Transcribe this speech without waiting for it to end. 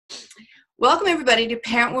Welcome everybody to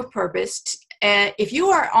Parent with Purpose. If you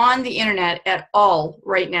are on the internet at all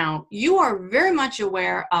right now, you are very much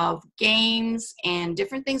aware of games and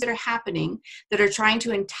different things that are happening that are trying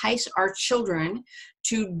to entice our children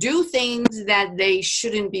to do things that they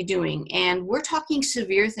shouldn't be doing. And we're talking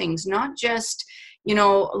severe things, not just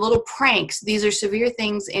little pranks. These are severe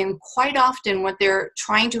things, and quite often what they're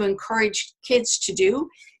trying to encourage kids to do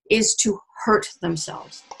is to hurt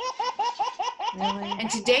themselves. Really? And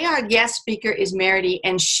today our guest speaker is Meredy,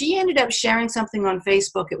 and she ended up sharing something on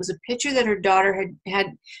Facebook. It was a picture that her daughter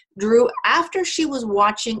had drew after she was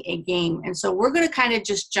watching a game. And so we're going to kind of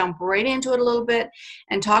just jump right into it a little bit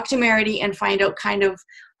and talk to Meredy and find out kind of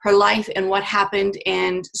her life and what happened,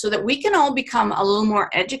 and so that we can all become a little more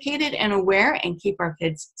educated and aware and keep our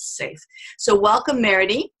kids safe. So welcome,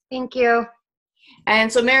 Meredy. Thank you.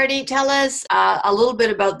 And so Meredy, tell us a little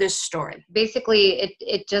bit about this story. Basically,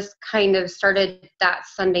 it just kind of started that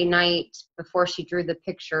Sunday night before she drew the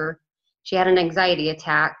picture. She had an anxiety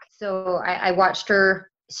attack. So I watched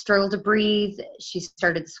her struggle to breathe. She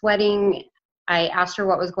started sweating. I asked her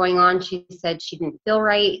what was going on. She said she didn't feel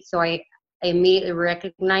right. So I immediately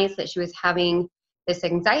recognized that she was having this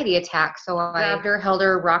anxiety attack. So I grabbed her, held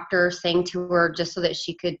her, rocked her, sang to her just so that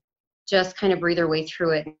she could just kind of breathe her way through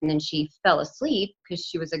it. And then she fell asleep because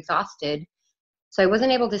she was exhausted. So I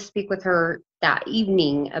wasn't able to speak with her that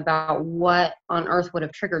evening about what on earth would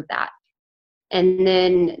have triggered that. And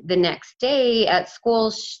then the next day at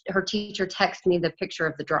school, her teacher texted me the picture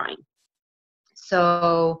of the drawing.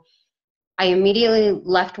 So I immediately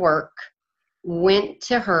left work, went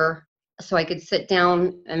to her so I could sit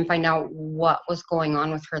down and find out what was going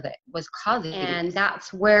on with her that was causing it. And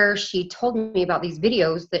that's where she told me about these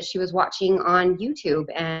videos that she was watching on YouTube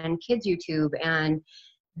and kids YouTube, and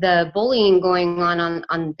the bullying going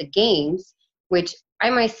on the games, which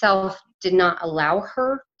I myself did not allow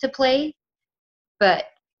her to play, but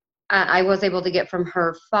I was able to get from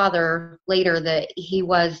her father later that he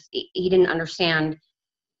didn't understand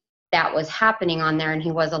that was happening on there, and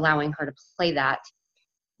he was allowing her to play that.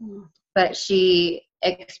 But she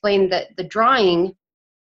explained that the drawing,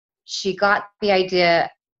 she got the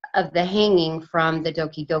idea of the hanging from the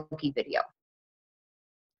Doki Doki video.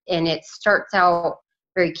 And it starts out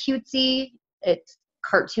very cutesy. It's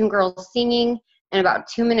cartoon girls singing. And about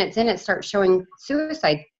 2 minutes in, it starts showing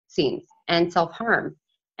suicide scenes and self-harm.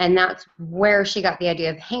 And that's where she got the idea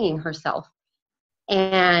of hanging herself.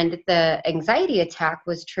 And the anxiety attack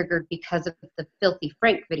was triggered because of the Filthy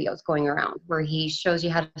Frank videos going around where he shows you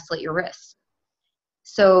how to slit your wrists.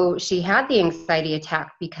 So she had the anxiety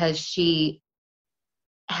attack because she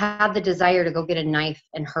had the desire to go get a knife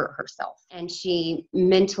and hurt herself. And she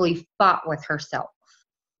mentally fought with herself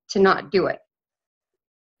to not do it.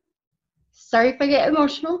 Sorry if I get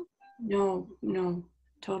emotional. No,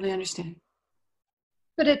 totally understand.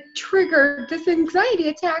 But it triggered this anxiety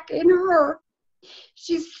attack in her.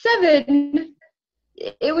 She's 7.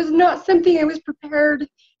 It was not something I was prepared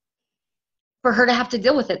for her to have to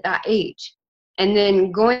deal with at that age. And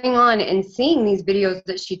then going on and seeing these videos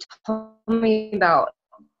that she told me about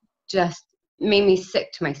just made me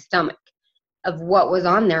sick to my stomach of what was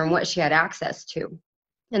on there and what she had access to.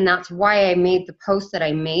 And that's why I made the post that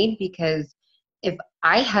I made, because if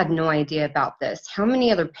I had no idea about this, how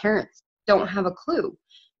many other parents don't have a clue?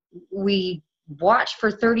 We watch for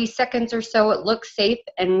 30 seconds or so, it looks safe,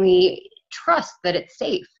 and we trust that it's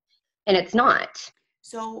safe, and it's not.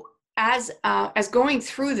 So as going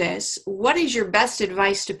through this, what is your best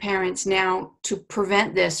advice to parents now to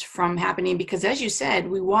prevent this from happening? Because as you said,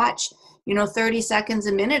 we watch 30 seconds,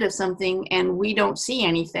 a minute of something, and we don't see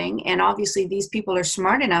anything. And obviously these people are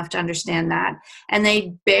smart enough to understand that, and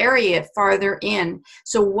they bury it farther in.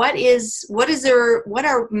 So what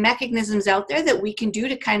are mechanisms out there that we can do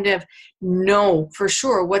to kind of know for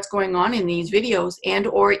sure what's going on in these videos? And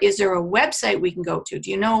or is there a website we can go to?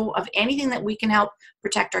 Do you know of anything that we can help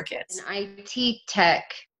protect our kids? An IT tech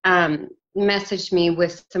messaged me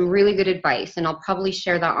with some really good advice, and I'll probably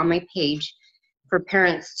share that on my page for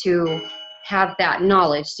parents to have that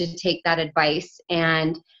knowledge to take that advice.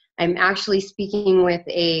 And I'm actually speaking with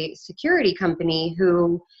a security company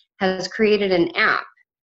who has created an app.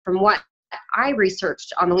 From what I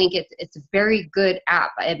researched on the link, it's a very good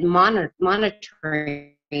app at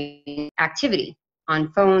monitoring activity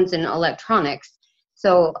on phones and electronics.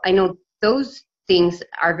 So I know those things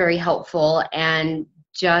are very helpful, and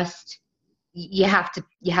just you have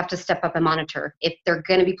to step up and monitor. If they're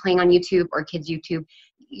going to be playing on YouTube or kids YouTube,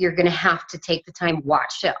 you're going to have to take the time,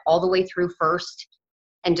 watch it all the way through first,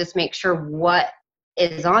 and just make sure what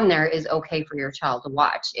is on there is okay for your child to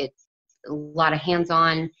watch. It's a lot of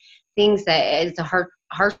hands-on things that it's a hard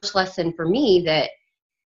harsh lesson for me that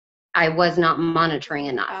I was not monitoring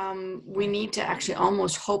enough. We need to actually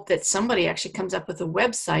almost hope that somebody actually comes up with a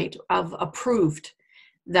website of approved,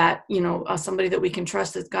 that, somebody that we can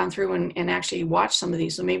trust that's gone through and actually watch some of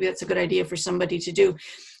these. So maybe that's a good idea for somebody to do.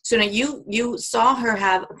 So now you saw her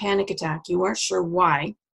have a panic attack. You weren't sure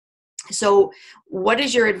why. So what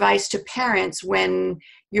is your advice to parents when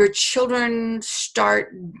your children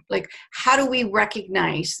start, like, how do we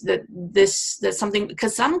recognize that something,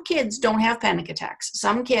 because some kids don't have panic attacks.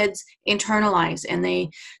 Some kids internalize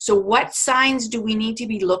so what signs do we need to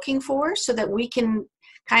be looking for so that we can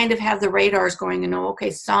kind of have the radars going and know, okay,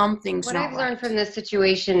 something's not right? What I've learned from this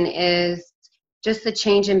situation is just the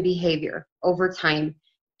change in behavior over time.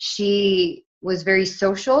 She was very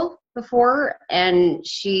social before, and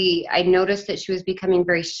I noticed that she was becoming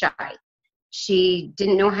very shy. She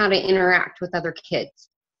didn't know how to interact with other kids.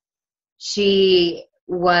 She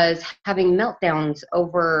was having meltdowns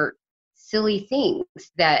over silly things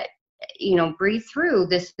that, breathe through.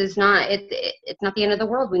 This is not, it's not the end of the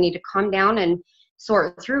world. We need to calm down and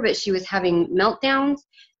sort through, but she was having meltdowns.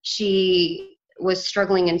 She was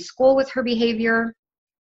struggling in school with her behavior,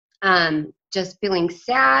 just feeling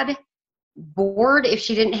sad, bored if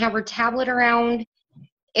she didn't have her tablet around.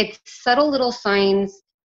 It's subtle little signs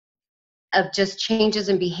of just changes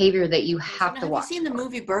in behavior that you have to watch. Have you seen the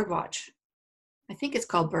movie Birdwatch? I think it's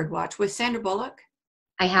called Birdwatch with Sandra Bullock.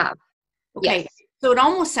 I have. Okay. Yes. So it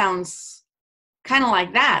almost sounds kind of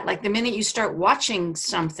like that. Like the minute you start watching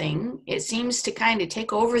something, it seems to kind of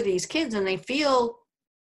take over these kids and they feel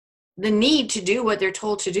the need to do what they're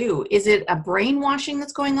told to do. Is it a brainwashing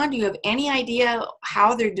that's going on? Do you have any idea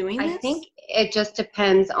how they're doing this? I think it just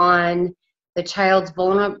depends on the child's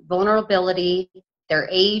vulnerability, their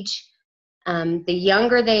age. The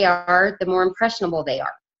younger they are, the more impressionable they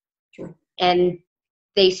are. Sure. And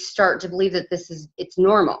they start to believe that it's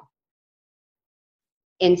normal.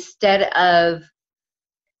 Instead of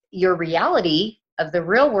your reality of the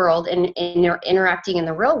real world and you're interacting in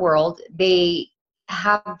the real world, they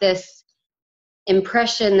have this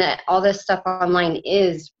impression that all this stuff online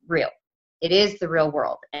is real. It is the real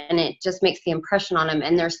world, and it just makes the impression on them.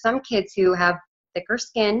 And there's some kids who have thicker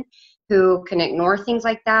skin who can ignore things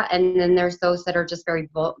like that, and then there's those that are just very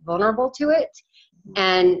vulnerable to it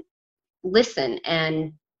and listen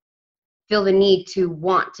and feel the need to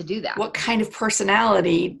want to do that. What kind of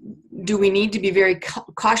personality do we need to be very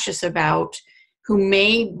cautious about who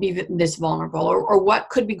may be this vulnerable, or what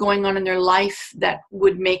could be going on in their life that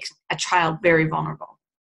would make a child very vulnerable?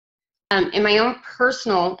 In my own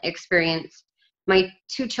personal experience, my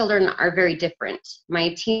two children are very different.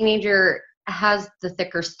 My teenager has the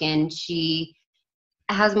thicker skin. She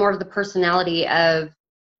has more of the personality of,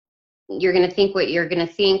 you're going to think what you're going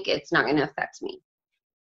to think, it's not going to affect me.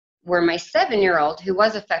 Where my 7-year-old, who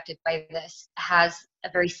was affected by this, has a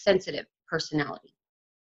very sensitive personality.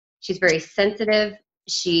 She's very sensitive.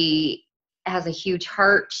 She has a huge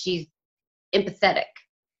heart. She's empathetic,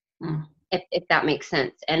 if that makes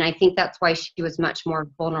sense. And I think that's why she was much more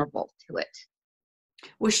vulnerable to it.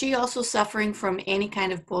 Was she also suffering from any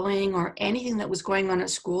kind of bullying or anything that was going on at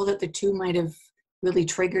school that the two might have really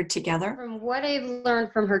triggered together? From what I've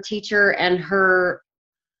learned from her teacher and her,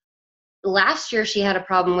 last year she had a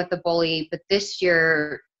problem with the bully, but this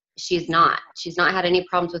year she's not had any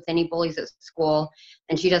problems with any bullies at school,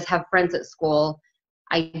 and she does have friends at school.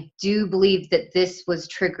 I do believe that this was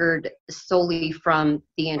triggered solely from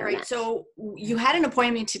the internet. All right, so you had an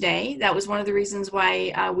appointment today. That was one of the reasons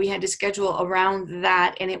why we had to schedule around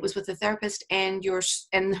that, and it was with the therapist and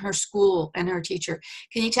her school and her teacher.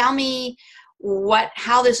 Can you tell me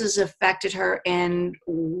how this has affected her and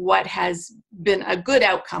what has been a good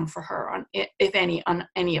outcome for her, if any, on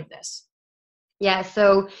any of this? Yeah,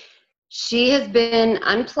 so she has been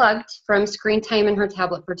unplugged from screen time in her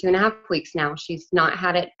tablet for 2.5 weeks now. She's not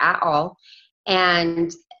had it at all.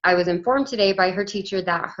 And I was informed today by her teacher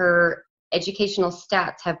that her educational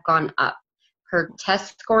stats have gone up. Her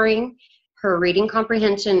test scoring, her reading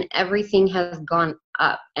comprehension, everything has gone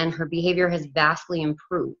up, and her behavior has vastly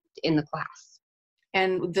improved in the class.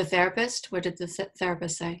 And the therapist, what did the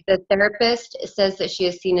therapist say? The therapist says that she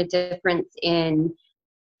has seen a difference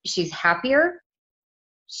she's happier.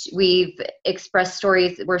 We've expressed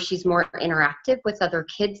stories where she's more interactive with other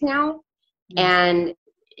kids now, and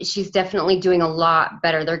she's definitely doing a lot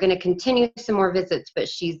better. They're going to continue some more visits, but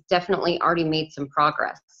she's definitely already made some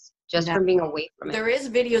progress just from being away from it. There is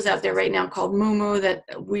videos out there right now called MoMo that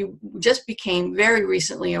we just became very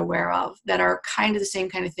recently aware of that are kind of the same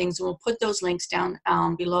kind of things. And we'll put those links down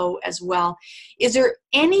below as well. Is there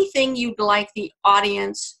anything you'd like the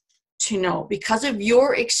audience to know because of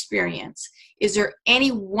your experience? is there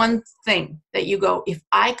any one thing that you go, if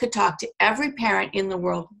I could talk to every parent in the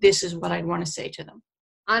world, this is what I'd want to say to them?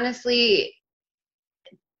 Honestly,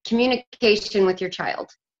 communication with your child.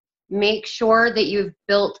 Make sure that you've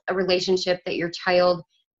built a relationship that your child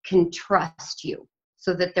can trust you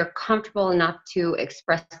so that they're comfortable enough to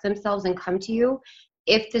express themselves and come to you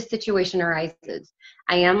if the situation arises.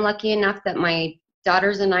 I am lucky enough that my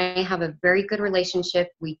daughters and I have a very good relationship.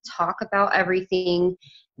 We talk about everything.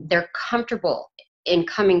 They're comfortable in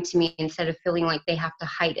coming to me instead of feeling like they have to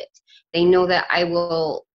hide it. They know that I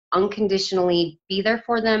will unconditionally be there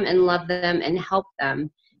for them and love them and help them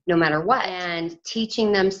no matter what. And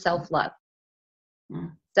teaching them self-love.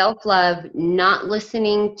 Self-love, not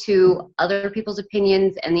listening to other people's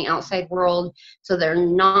opinions and the outside world, so they're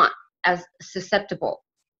not as susceptible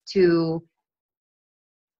to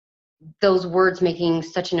those words making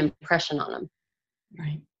such an impression on them.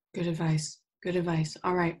 Right. Good advice. Good advice.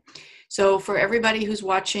 All right. So for everybody who's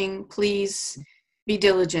watching, please be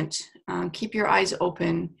diligent. Keep your eyes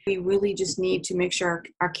open. We really just need to make sure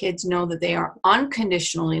our kids know that they are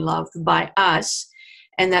unconditionally loved by us,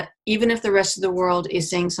 and that even if the rest of the world is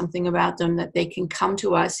saying something about them, that they can come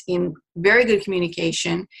to us in very good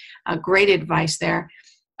communication, great advice there,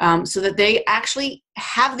 so that they actually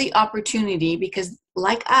have the opportunity, because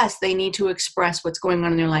like us, they need to express what's going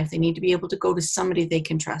on in their life. They need to be able to go to somebody they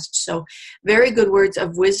can trust. So very good words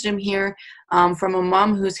of wisdom here from a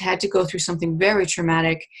mom who's had to go through something very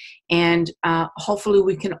traumatic. And hopefully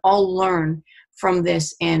we can all learn from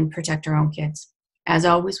this and protect our own kids. As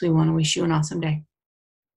always, we want to wish you an awesome day.